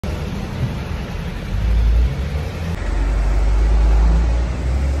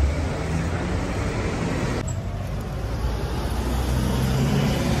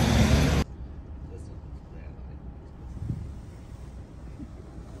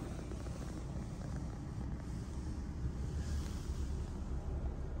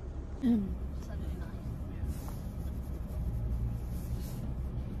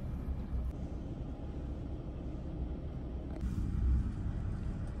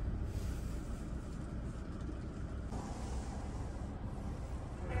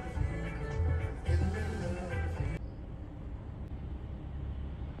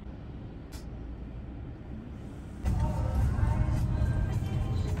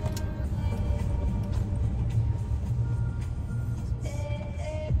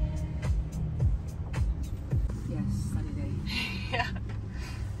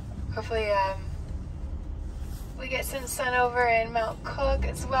Hopefully we get some sun over in Mount Cook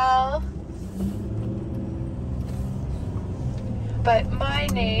as well. But my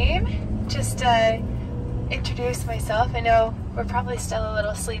name, just to introduce myself, I know we're probably still a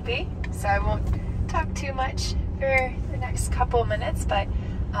little sleepy, so I won't talk too much for the next couple minutes, but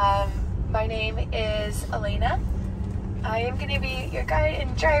my name is Alannah. I am going to be your guide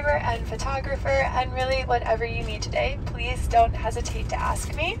and driver and photographer, and really whatever you need today, please don't hesitate to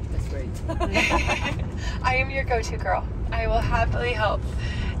ask me. That's great. I am your go-to girl. I will happily help.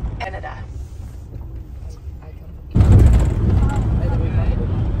 Canada.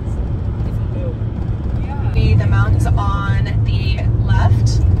 The mountains on the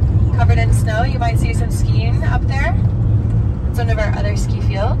left, covered in snow. You might see some skiing up there. It's one of our other ski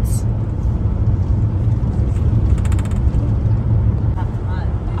fields.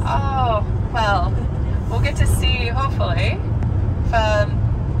 Oh, well, we'll get to see, hopefully.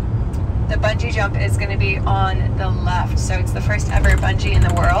 The bungee jump is going to be on the left, so it's the first ever bungee in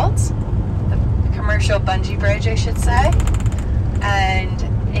the world. The commercial bungee bridge, I should say. And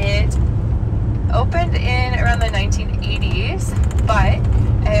it opened in around the 1980s, but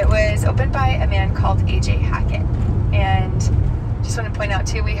it was opened by a man called A.J. Hackett. And just want to point out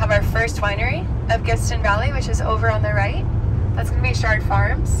too, we have our first winery of Gibson Valley, which is over on the right. That's going to be Shard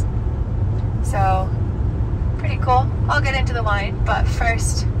Farms. So, pretty cool. I'll get into the wine, but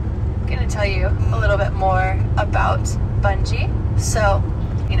first, I'm going to tell you a little bit more about Bungee. So,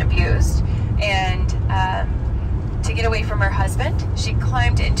 being abused, and to get away from her husband, she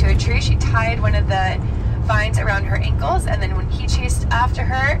climbed into a tree. She tied one of the vines around her ankles, and then when he chased after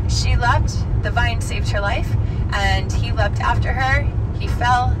her, she leapt. The vine saved her life, and he leapt after her. He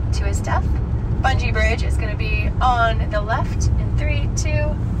fell to his death. Bungee bridge is going to be on the left in 3, 2,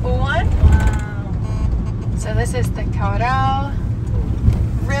 1. Wow. So this is the Kawarau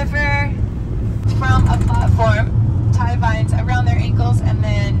River. From a platform, tie vines around their ankles, and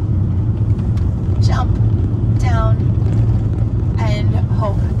then jump down and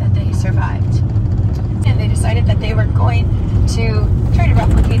hope that they survived. And they decided that they were going to try to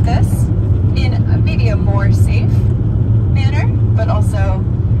replicate this in maybe a more safe manner, but also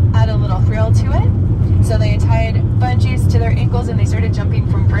add a little thrill to it. So they tied bungees to their ankles and they started jumping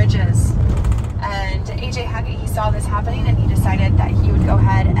from bridges. And A.J. Hackett, he saw this happening and he decided that he would go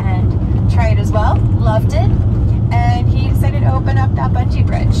ahead and try it as well. Loved it. And he decided to open up that bungee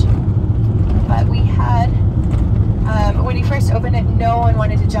bridge. But we had, when he first opened it, no one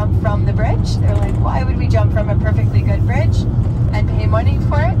wanted to jump from the bridge. They're like, why would we jump from a perfectly good bridge and pay money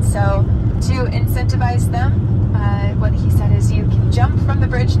for it? So to incentivize them, what he said is you can jump from the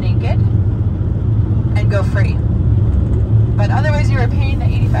bridge naked and go free. But otherwise you are paying the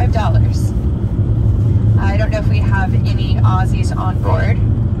 $85. I don't know if we have any Aussies on board,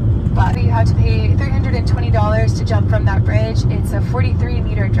 but you have to pay $320 to jump from that bridge. It's a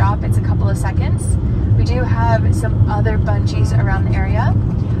 43-meter drop. It's a couple of seconds. We do have some other bungees around the area.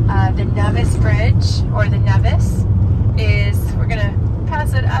 The Nevis Bridge, or the Nevis, is, we're going to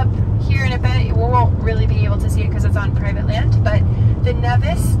pass it up here in a bit. We won't really be able to see it because it's on private land, but the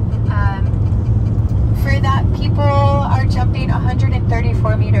Nevis, for that, people are jumping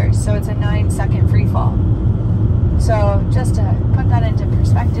 134 meters, so it's a 9-second free fall. So just to put that into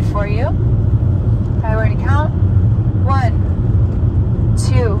perspective for you, if I were to count, 1,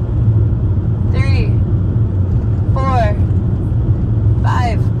 2, 3, 4,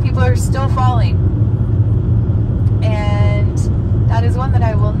 5, people are still falling. And that is one that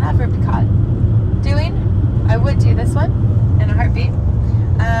I will never be caught doing. I would do this one in a heartbeat.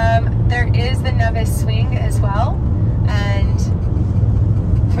 There is the Nevis swing as well, and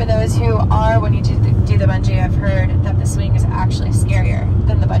for those who are wanting to do the bungee, I've heard that the swing is actually scarier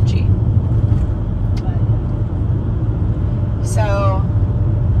than the bungee. So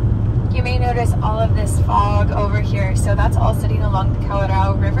you may notice all of this fog over here, so that's all sitting along the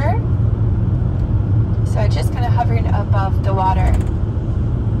Kawarau River. So just kind of hovering above the water.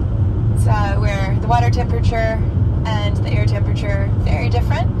 It's where the water temperature and the air temperature very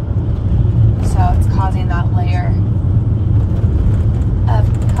different, so it's causing that layer of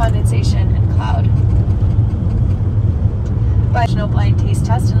condensation and cloud. National blind taste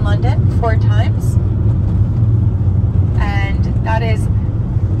test in London 4 times, and that has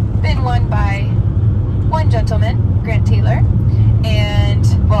been won by one gentleman, Grant Taylor, and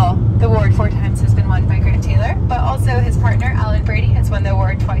well, the award 4 times has been won by Grant Taylor, but also his partner Alan Brady has won the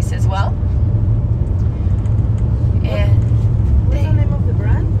award twice as well. And what's the name of the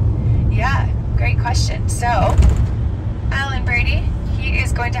brand? Yeah, great question. So Alan Brady, he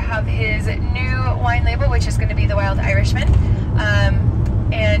is going to have his new wine label, which is going to be the Wild Irishman,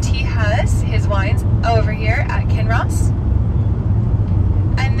 and he has his wines over here at Kinross.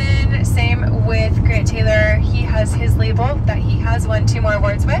 And then same with Grant Taylor, he has his label that he has won 2 more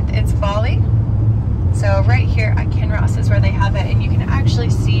awards with. It's Volley. So right here at Kinross is where they have it, and you can actually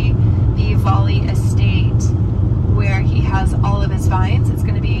see the Volley estate where he has all of his vines. It's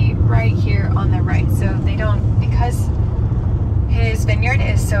going to be right here on the right. So they don't, because his vineyard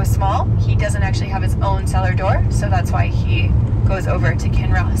is so small, he doesn't actually have his own cellar door, so that's why he goes over to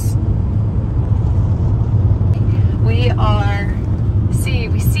Kinross. We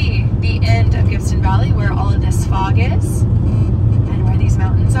see the end of Gibson Valley where all of this fog is and where these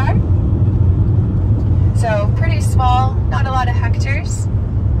mountains are. So pretty small, not a lot of hectares,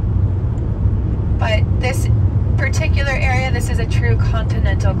 but this particular area, this is a true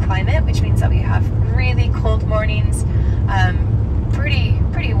continental climate, which means that we have really cold mornings,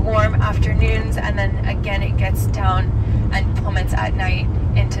 pretty warm afternoons, and then again it gets down and plummets at night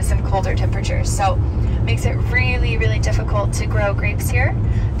into some colder temperatures. So makes it really difficult to grow grapes here.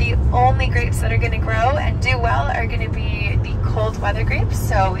 The only grapes that are going to grow and do well are going to be the cold weather grapes.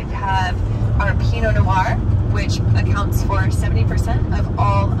 So we have our Pinot Noir, which accounts for 70% of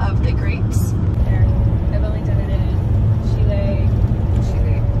all of the grapes. I've only done it in Chile,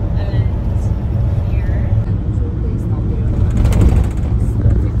 and here.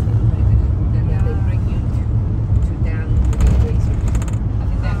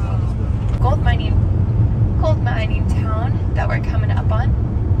 Gold mining town that we're coming up on.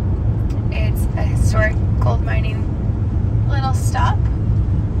 It's a historic gold mining little stop.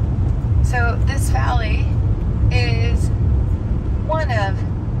 So this valley is one of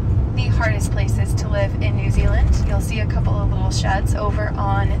the hardest places to live in New Zealand. You'll see a couple of little sheds over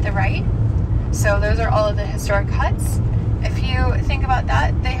on the right. So those are all of the historic huts. If you think about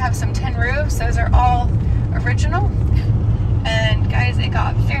that, they have some tin roofs. Those are all original. And guys, it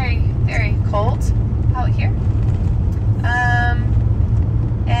got very cold out here.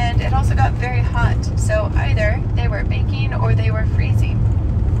 And it also got very hot. So either they were baking or they were freezing.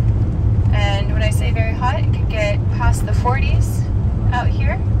 And when I say very hot, it could get past the 40s out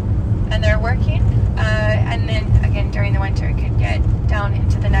here, and they're working. And then again, during the winter, it could get down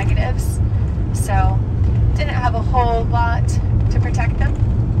into the negatives. So didn't have a whole lot to protect them.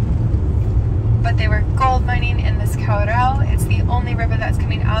 But they were gold mining in this Kaurau. It's the only river that's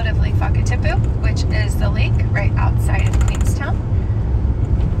coming out of Lake Whakatipu, which is the lake right outside of Queenstown.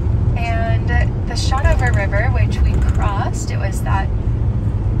 And the Shotover River, which we crossed, it was that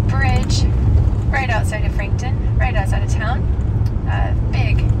bridge right outside of Frankton, right outside of town. A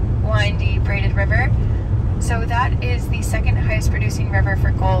big, windy, braided river. So that is the 2nd highest producing river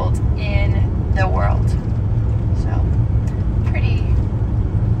for gold in the world. So pretty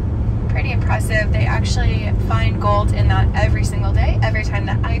impressive. They actually find gold in that every single day. Every time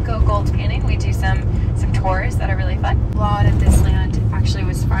that I go gold panning, we do some tours that are really fun. A lot of this land actually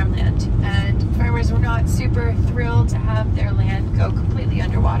was farmland, and farmers were not super thrilled to have their land go completely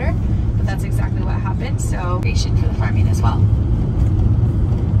underwater, but that's exactly what happened. So irrigation for the farming as well.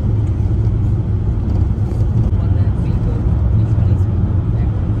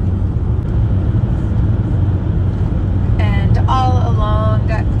 And all along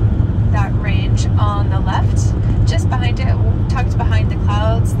that range on the left, just behind it, tucked behind the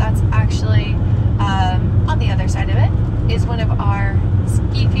clouds, that's actually on the other side of it is one of our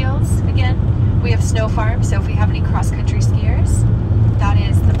ski fields. Again, we have snow farms, so if we have any cross-country skiers, that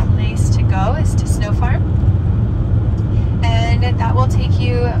is the place to go, is to snow farm. And that will take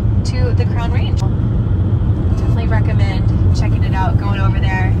you to the Crown Range. Definitely recommend checking it out, going over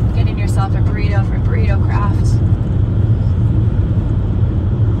there, getting yourself a burrito from Burrito Craft.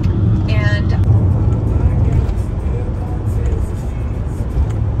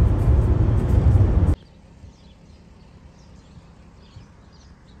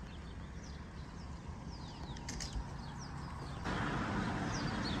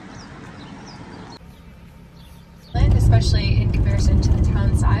 And especially in comparison to the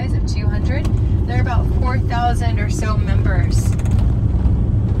town size of 200, there are about 4,000 or so members.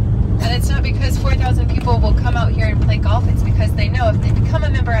 And it's not because 4,000 people will come out here and play play golf, it's because they know if they become a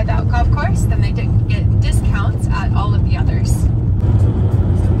member at that golf course, then they get discounts at all of the others.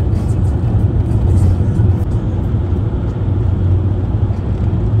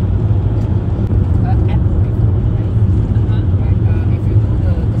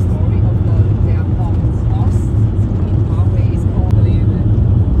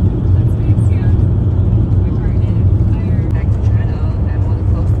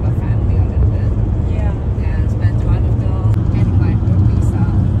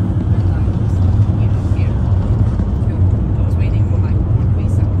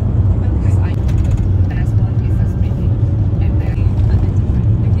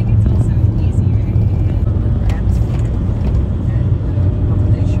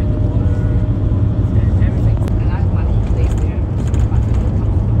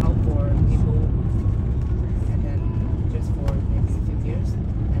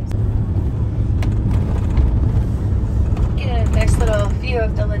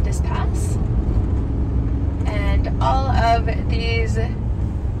 Of the Lindis Pass, and all of these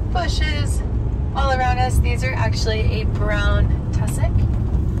bushes all around us, these are actually a brown tussock.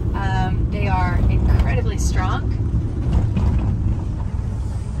 They are incredibly strong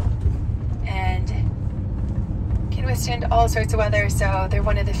and can withstand all sorts of weather, so they're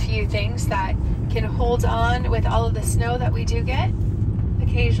one of the few things that can hold on with all of the snow that we do get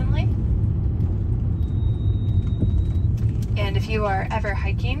occasionally. And if you are ever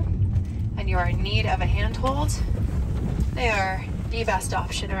hiking and you are in need of a handhold, they are the best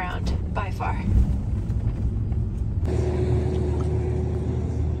option around by far.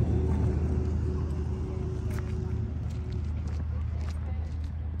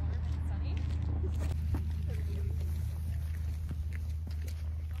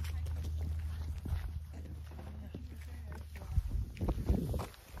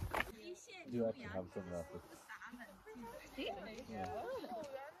 You actually have some of that. Yeah.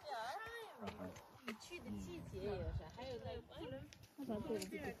 你去的季节有啥？还有那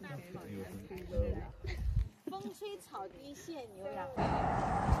风吹草低见牛羊。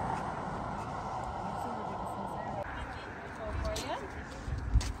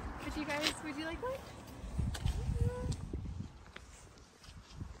Would you guys, would you like one?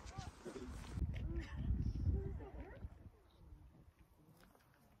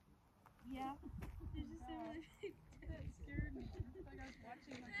 Yeah. There's just so really that scared me. Like I was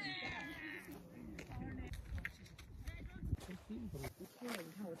watching like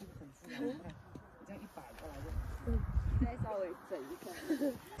再稍微整一下。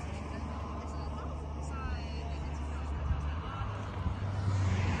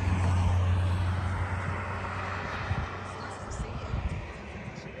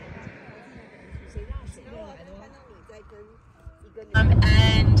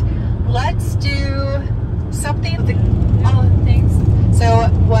And let's do something, all the things. So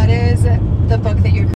what is the book that you're